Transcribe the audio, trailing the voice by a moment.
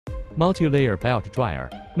Multi-layer belt dryer,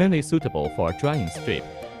 mainly suitable for drying strip,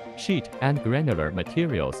 sheet, and granular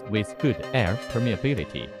materials with good air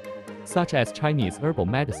permeability, such as Chinese herbal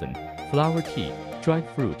medicine, flower tea, dried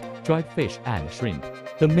fruit, dried fish, and shrimp.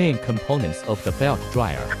 The main components of the belt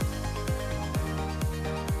dryer: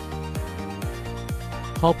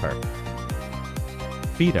 hopper,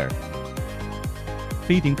 feeder,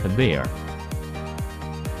 feeding conveyor,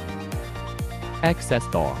 access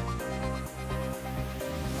door,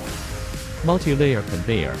 multi-layer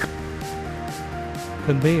conveyor,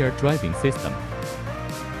 conveyor driving system,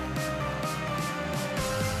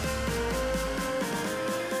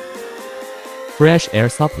 fresh air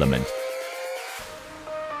supplement,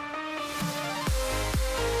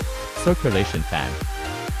 circulation fan,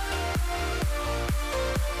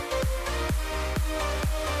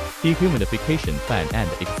 dehumidification fan and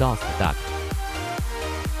exhaust duct,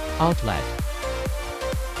 outlet,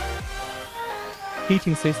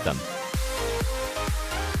 heating system,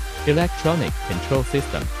 electronic control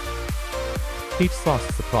system, heat source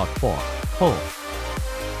support for coal,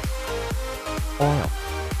 oil,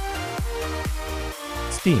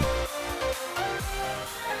 steam,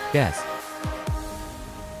 gas,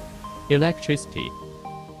 electricity.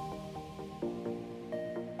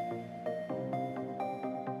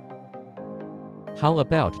 How a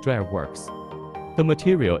belt dryer works. The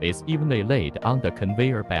material is evenly laid on the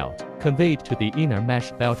conveyor belt, conveyed to the inner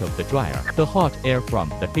mesh belt of the dryer. The hot air from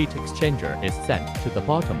the heat exchanger is sent to the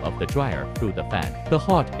bottom of the dryer through the fan. The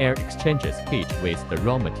hot air exchanges heat with the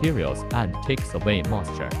raw materials and takes away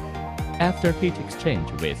moisture. After heat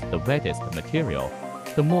exchange with the wettest material,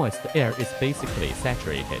 the moist air is basically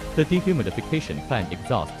saturated. The dehumidification fan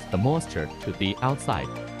exhausts the moisture to the outside,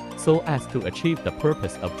 so as to achieve the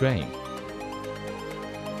purpose of drying.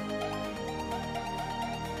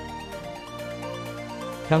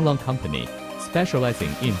 Qianglong Company,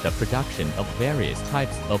 specializing in the production of various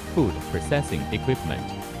types of food processing equipment.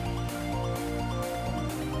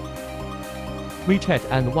 WeChat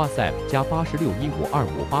and WhatsApp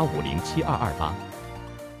 +86152550722828。